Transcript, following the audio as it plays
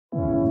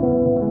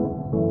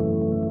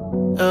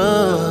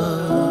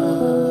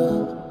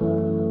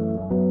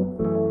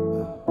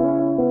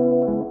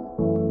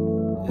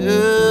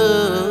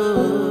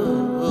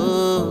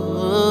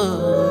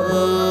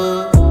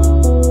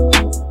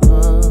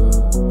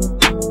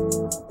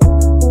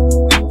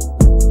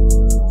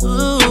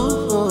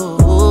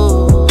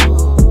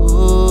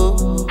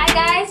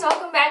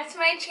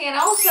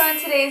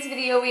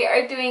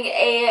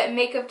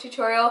makeup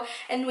tutorial,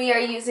 and we are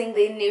using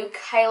the new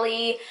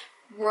Kylie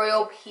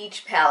Royal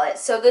Peach palette.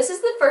 So this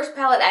is the first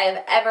palette I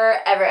have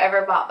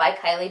ever bought by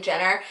Kylie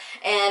Jenner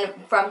and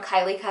from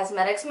Kylie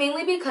Cosmetics,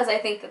 mainly because I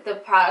think that the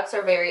products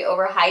are very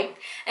overhyped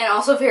and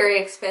also very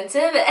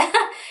expensive,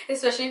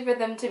 especially for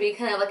them to be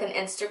kind of like an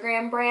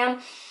Instagram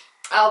brand.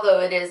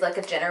 Although it is like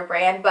a Jenner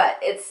brand, but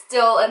it's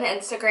still an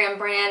Instagram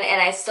brand,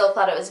 and I still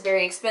thought it was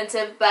very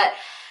expensive. But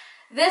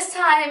this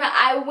time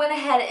I went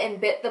ahead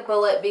and bit the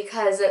bullet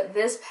because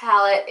this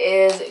palette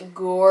is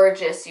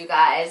gorgeous, you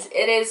guys.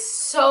 It is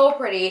so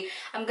pretty.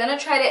 I'm gonna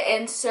try to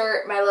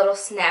insert my little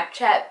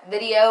Snapchat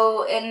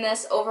video in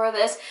this over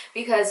this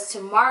because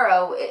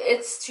tomorrow,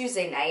 it's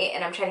Tuesday night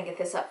and I'm trying to get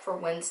this up for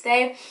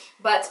Wednesday.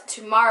 But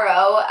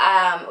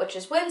tomorrow, which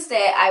is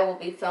Wednesday, I will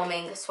be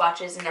filming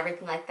swatches and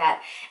everything like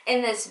that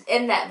in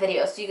that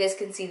video, so you guys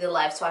can see the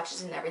live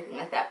swatches and everything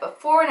like that.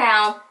 But for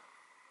now,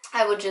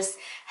 I would just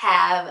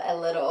have a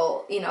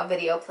little,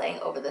 video playing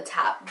over the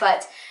top.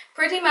 But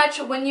pretty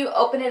much when you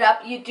open it up,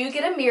 you do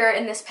get a mirror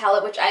in this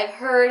palette, which I've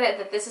heard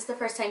that this is the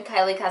first time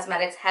Kylie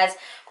Cosmetics has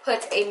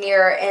put a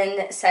mirror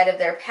inside of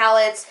their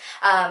palettes.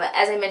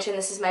 As I mentioned,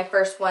 this is my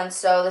first one,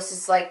 so this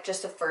is like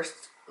just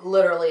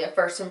literally a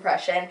first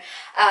impression.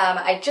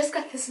 I just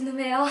got this in the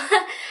mail.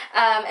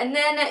 And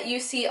then you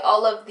see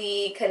all of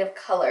the kind of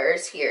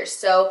colors here.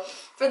 So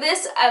for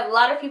this, a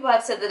lot of people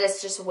have said that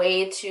it's just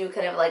way too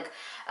kind of like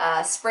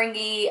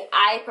springy.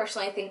 I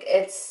personally think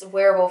it's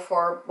wearable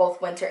for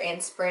both winter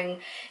and spring.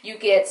 You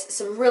get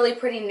some really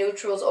pretty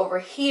neutrals over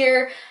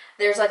here.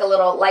 There's like a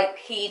little light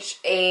peach,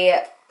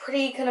 a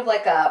pretty kind of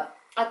like a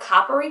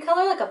coppery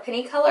color, like a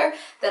penny color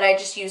that I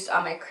just used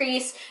on my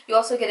crease. You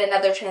also get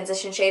another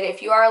transition shade.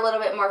 If you are a little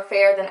bit more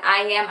fair than I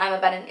am, I'm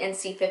about an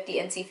NC50,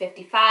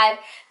 NC55.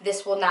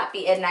 This will not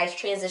be a nice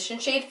transition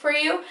shade for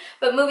you.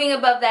 But moving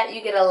above that,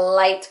 you get a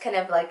light kind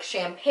of like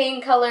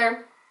champagne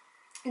color.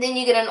 Then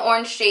you get an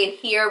orange shade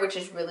here, which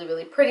is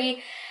really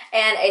pretty,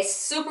 and a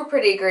super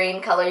pretty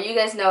green color. You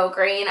guys know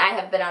green. I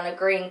have been on a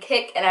green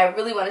kick, and I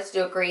really wanted to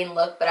do a green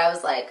look, but I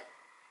was like,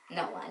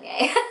 no,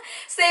 Lonyea.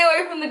 Stay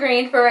away from the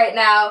green for right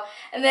now.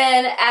 And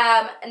then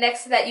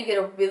next to that, you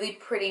get a really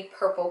pretty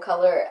purple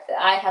color.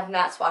 I have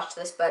not swatched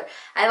this, but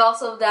I've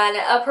also done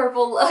a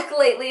purple look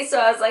lately, so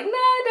I was like, no,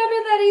 don't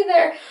do that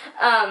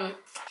either.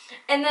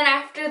 And then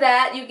after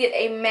that, you get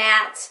a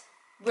matte,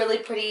 really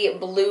pretty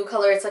blue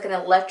color. It's like an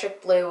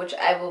electric blue, which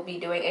I will be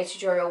doing a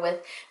tutorial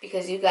with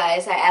because you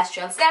guys, I asked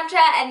you on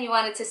Snapchat and you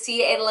wanted to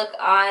see a look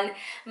on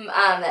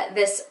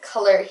this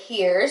color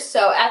here.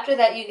 So after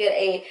that, you get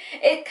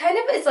it kind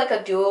of is like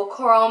a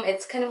duochrome.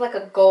 It's kind of like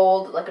a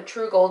gold, like a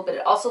true gold, but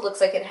it also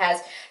looks like it has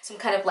some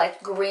kind of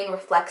like green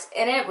reflects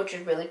in it, which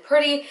is really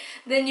pretty.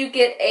 Then you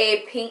get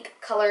a pink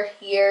color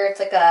here. It's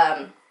like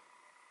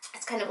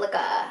it's kind of like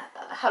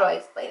how do I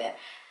explain it?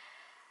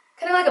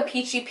 Kind of like a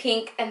peachy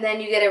pink, and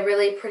then you get a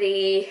really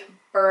pretty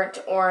burnt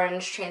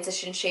orange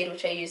transition shade,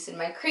 which I used in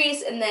my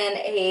crease, and then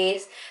a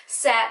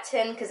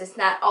satin, because it's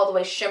not all the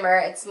way shimmer,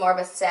 it's more of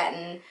a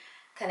satin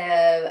kind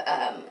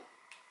of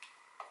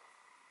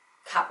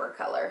copper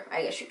color,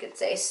 I guess you could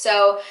say.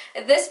 So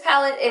this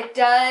palette, it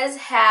does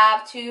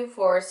have 2,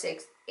 4,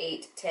 6,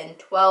 8, 10,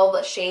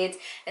 12 shades,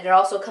 and it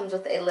also comes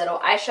with a little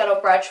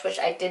eyeshadow brush, which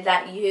I did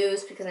not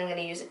use because I'm going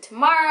to use it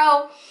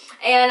tomorrow.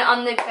 And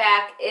on the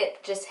back,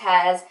 it just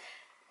has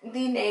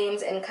the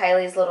names and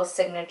Kylie's little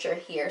signature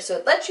here. So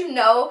it lets you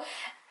know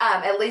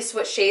at least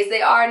what shades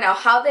they are. Now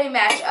how they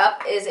match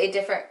up is a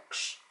different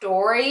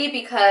story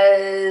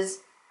because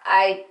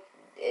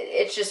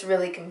it's just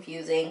really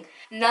confusing.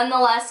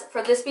 Nonetheless,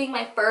 for this being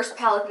my first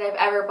palette that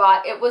I've ever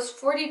bought, it was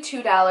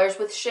 $42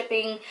 with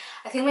shipping.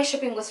 I think my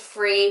shipping was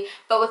free,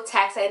 but with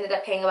tax I ended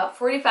up paying about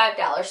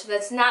 $45. So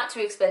that's not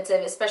too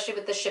expensive, especially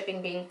with the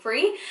shipping being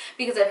free,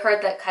 because I've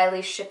heard that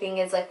Kylie's shipping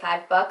is like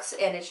 $5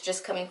 and it's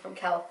just coming from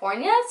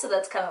California. So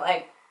that's kind of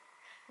like,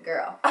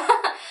 girl.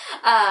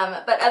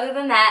 But other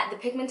than that, the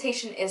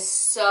pigmentation is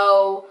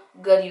so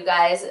good, you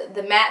guys.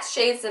 The matte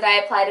shades that I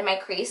applied in my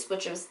crease,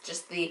 which was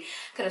just the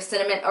kind of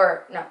cinnamon,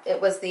 or no, it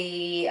was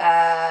the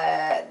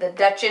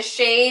Duchess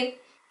shade.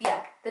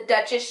 Yeah, the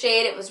Duchess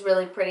shade. It was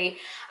really pretty.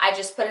 I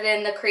just put it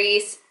in the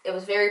crease. It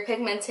was very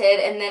pigmented,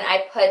 and then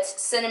I put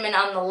cinnamon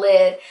on the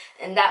lid,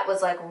 and that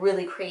was like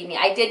really creamy.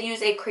 I did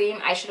use a cream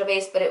eyeshadow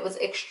base, but it was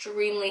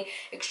extremely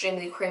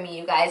creamy,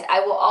 you guys. I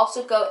will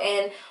also go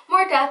in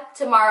more depth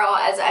tomorrow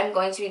as I'm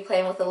going to be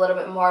playing with a little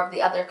bit more of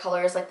the other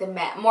colors, like the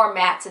more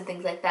mattes and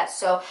things like that.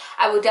 So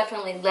I will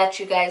definitely let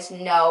you guys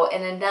know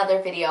in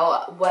another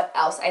video what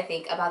else I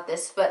think about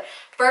this. But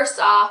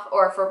first off,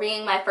 or for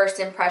being my first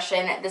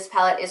impression, this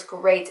palette is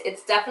great.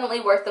 It's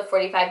definitely worth the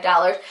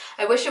 $45.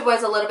 I wish it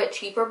was a little bit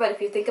cheaper, but if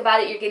you think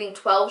about it, you're getting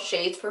 12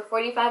 shades for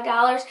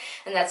 $45,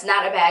 and that's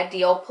not a bad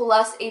deal,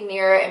 plus a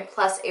mirror and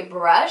plus a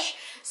brush.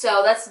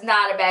 So that's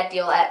not a bad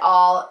deal at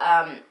all.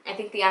 I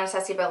think the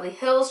Anastasia Beverly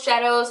Hills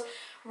shadows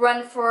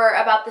run for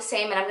about the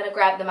same, and I'm going to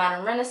grab the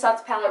Modern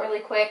Renaissance palette really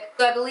quick.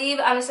 So I believe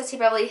Anastasia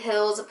Beverly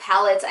Hills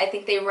palettes, I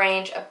think they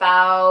range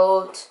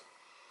about,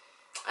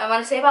 I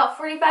want to say about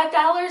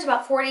 $45,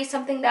 about $40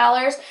 something.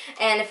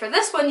 And for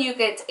this one, you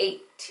get a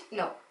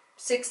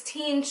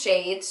 16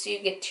 shades, so you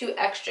get 2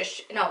 extra,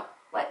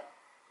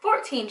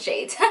 14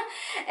 shades.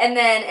 And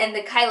then in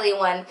the Kylie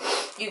one,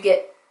 you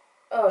get,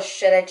 oh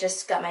shit, I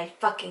just got my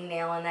fucking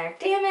nail in there,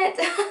 damn it.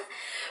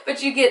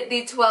 But you get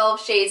the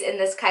 12 shades in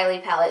this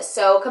Kylie palette.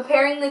 So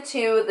comparing the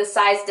two, the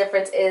size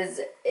difference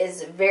is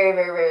very,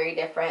 very, very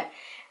different.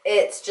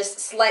 It's just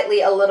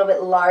slightly a little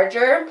bit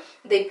larger.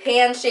 The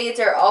pan shades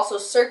are also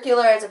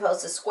circular as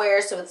opposed to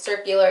square. So with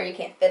circular, you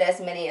can't fit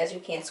as many as you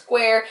can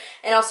square.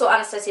 And also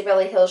Anastasia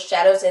Beverly Hills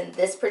shadows in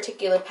this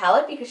particular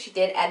palette, because she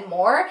did add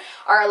more,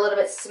 are a little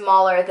bit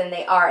smaller than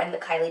they are in the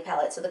Kylie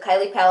palette. So the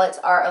Kylie palettes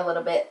are a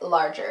little bit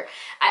larger.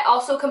 I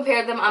also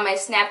compared them on my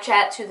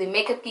Snapchat to the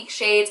Makeup Geek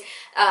shades.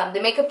 The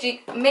Makeup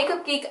Geek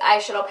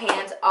eyeshadow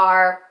pans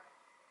are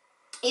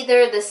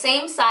either the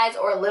same size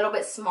or a little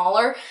bit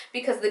smaller,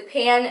 because the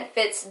pan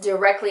fits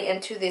directly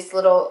into this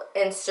little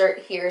insert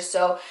here.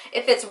 So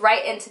it fits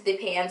right into the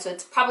pan, so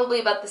it's probably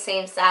about the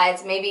same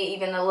size, maybe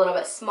even a little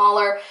bit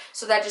smaller.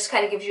 So that just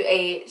kind of gives you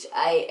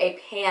a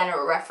pan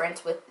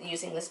reference with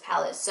using this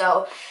palette.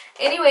 So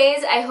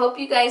anyways, I hope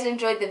you guys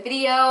enjoyed the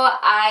video.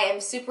 I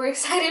am super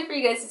excited for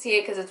you guys to see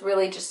it because it's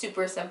really just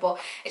super simple.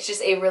 It's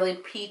just a really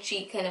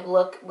peachy kind of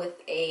look with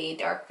a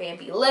dark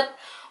Bambi lip.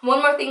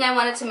 One more thing I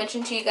wanted to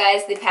mention to you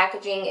guys, the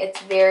packaging,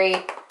 it's very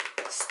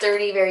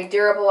sturdy, very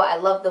durable. I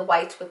love the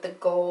white with the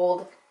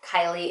gold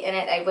Kylie in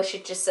it. I wish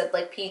it just said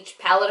like peach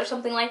palette or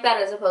something like that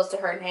as opposed to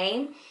her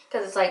name,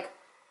 because it's like,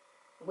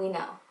 we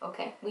know,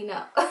 okay, we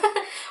know.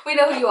 We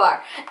know who you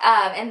are.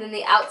 And then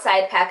the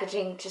outside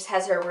packaging just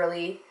has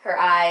her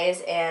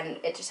eyes, and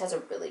it just has a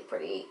really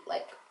pretty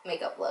like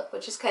makeup look,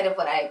 which is kind of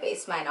what I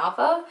based mine off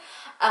of.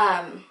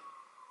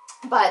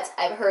 But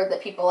I've heard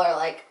that people are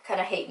like kind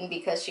of hating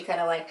because she kind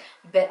of like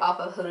bit off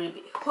of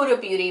Huda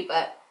Beauty,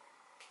 but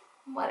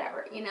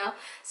whatever, you know.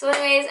 So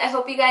anyways, I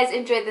hope you guys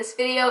enjoyed this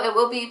video. It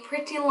will be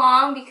pretty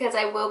long because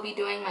I will be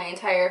doing my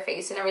entire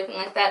face and everything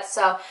like that.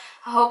 So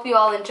I hope you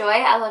all enjoy.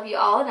 I love you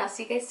all, and I'll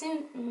see you guys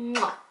soon.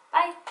 Mwah.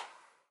 Bye.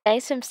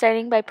 Guys, so I'm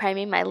starting by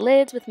priming my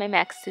lids with my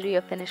MAC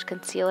Studio Finish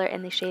Concealer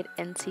in the shade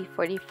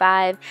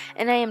NC45,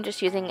 and I am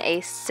just using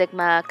a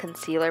Sigma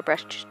concealer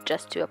brush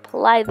just to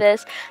apply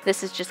this.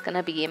 This is just going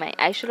to be my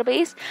eyeshadow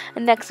base,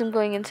 and next I'm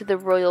going into the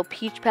Royal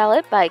Peach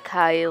palette by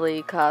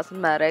Kylie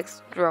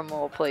Cosmetics.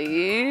 Drumroll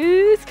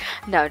please.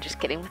 No,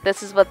 just kidding.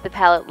 This is what the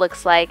palette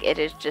looks like. It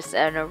is just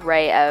an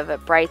array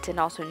of bright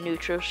and also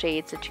neutral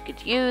shades that you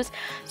could use.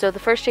 So the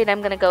first shade I'm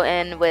going to go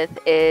in with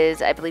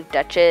is, I believe,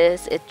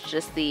 Duchess. It's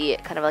just the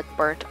kind of like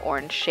burnt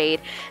orange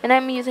shade, and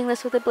I'm using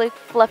this with a big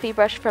fluffy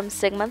brush from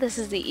Sigma. This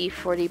is the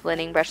E40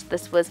 blending brush.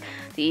 This was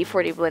the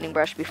E40 blending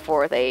brush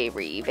before they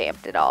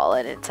revamped it all,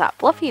 and it's not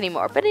fluffy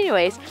anymore. But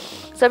anyways,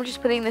 so I'm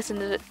just putting this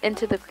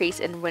into the crease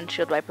in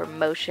windshield wiper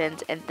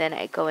motions, and then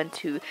I go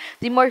into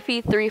the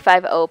Morphe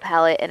 350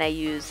 palette, and I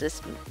use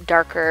this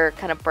darker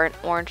kind of burnt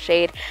orange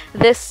shade.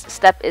 This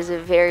step is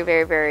very,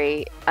 very,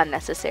 very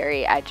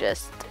unnecessary.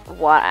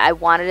 I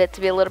wanted it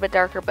to be a little bit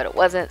darker, but it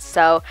wasn't.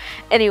 So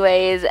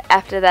anyways,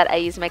 after that I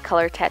use my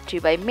Color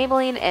Tattoo by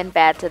Maybelline and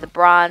Bad to the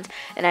Bronze,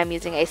 and I'm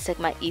using a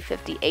Sigma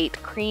E58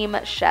 cream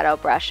shadow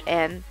brush,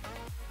 and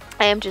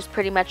I am just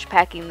pretty much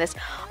packing this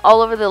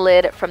all over the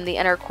lid from the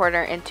inner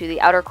corner into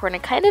the outer corner,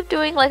 kind of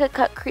doing like a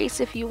cut crease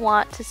if you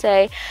want to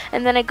say.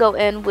 And then I go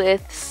in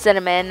with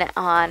Cinnamon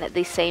on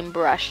the same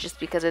brush just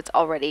because it's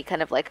already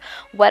kind of like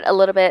wet a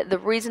little bit. The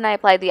reason I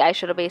applied the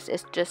eyeshadow base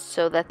is just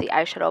so that the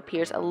eyeshadow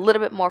appears a little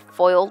bit more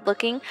foiled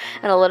looking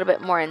and a little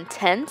bit more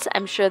intense.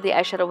 I'm sure the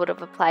eyeshadow would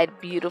have applied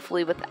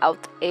beautifully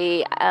without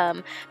a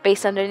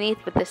base underneath,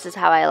 but this is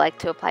how I like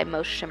to apply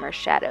most shimmer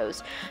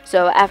shadows.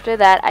 So after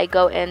that I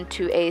go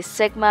into a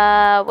Sigma,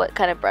 what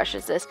kind of brush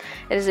is this?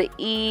 It is an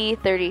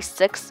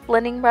E36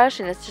 blending brush,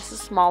 and it's just a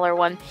smaller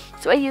one.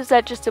 So I use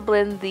that just to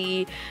blend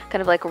the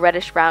kind of like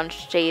reddish brown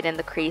shade in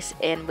the crease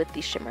in with the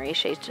shimmery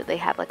shades so they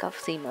have like a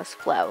seamless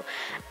flow.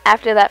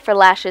 After that, for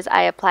lashes,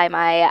 I apply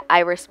my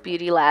Iris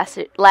Beauty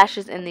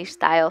lashes in the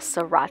style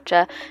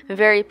Sriracha.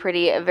 Very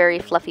pretty, very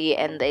fluffy,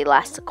 and they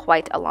last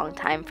quite a long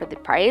time for the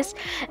price.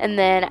 And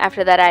then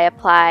after that, I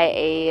apply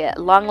a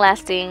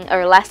lasting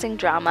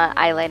drama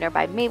eyeliner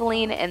by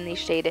Maybelline in the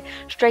shade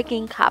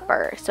Striking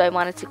Copper. So I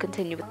wanted to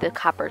continue with the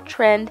copper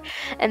trend,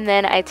 and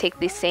then I take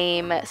the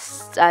same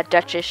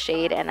Duchess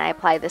shade and I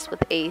apply this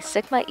with a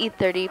Sigma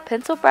E30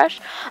 pencil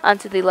brush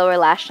onto the lower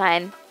lash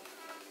line,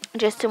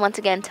 just to once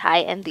again tie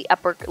in the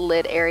upper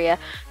lid area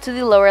to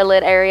the lower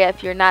lid area.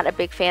 If you're not a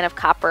big fan of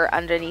copper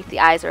underneath the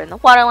eyes or in the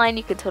waterline,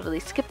 you can totally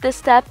skip this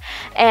step.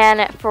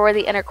 And for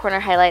the inner corner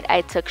highlight,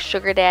 I took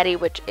Sugar Daddy,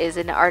 which is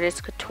an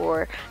Artist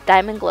Couture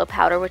Diamond Glow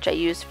Powder, which I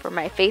use for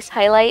my face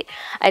highlight.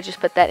 I just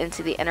put that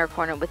into the inner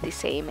corner with the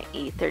same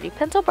E30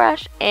 pencil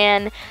brush,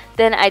 and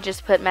then I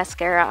just put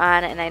mascara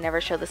on, and I never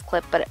show this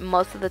clip, but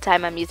most of the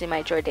time I'm using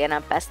my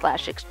Jordana Best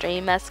Lash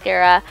Extreme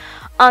mascara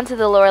onto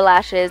the lower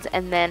lashes.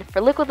 And then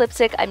for liquid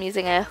lipstick, I'm I'm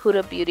using a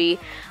Huda Beauty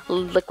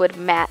Liquid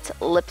Matte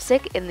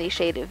Lipstick in the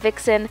shade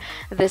Vixen.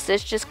 This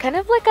is just kind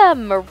of like a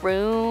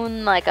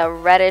maroon, like a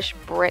reddish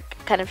brick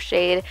kind of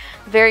shade.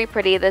 Very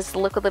pretty. This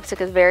liquid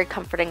lipstick is very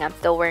comforting. I'm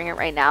still wearing it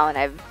right now, and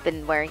I've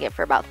been wearing it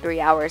for about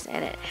 3 hours,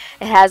 and it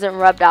hasn't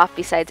rubbed off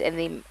besides in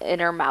the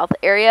inner mouth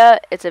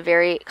area. It's a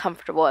very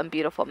comfortable and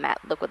beautiful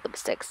matte liquid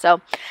lipstick. So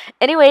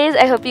anyways,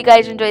 I hope you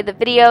guys enjoyed the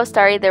video.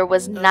 Sorry there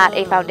was not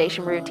a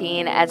foundation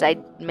routine as I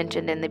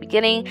mentioned in the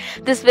beginning.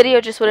 This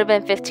video just would have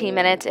been 15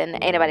 minutes and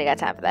ain't nobody got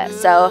time for that.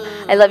 So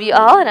I love you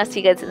all, and I'll see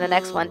you guys in the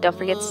next one. Don't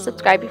forget to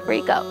subscribe before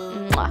you go.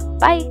 Mwah.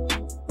 Bye.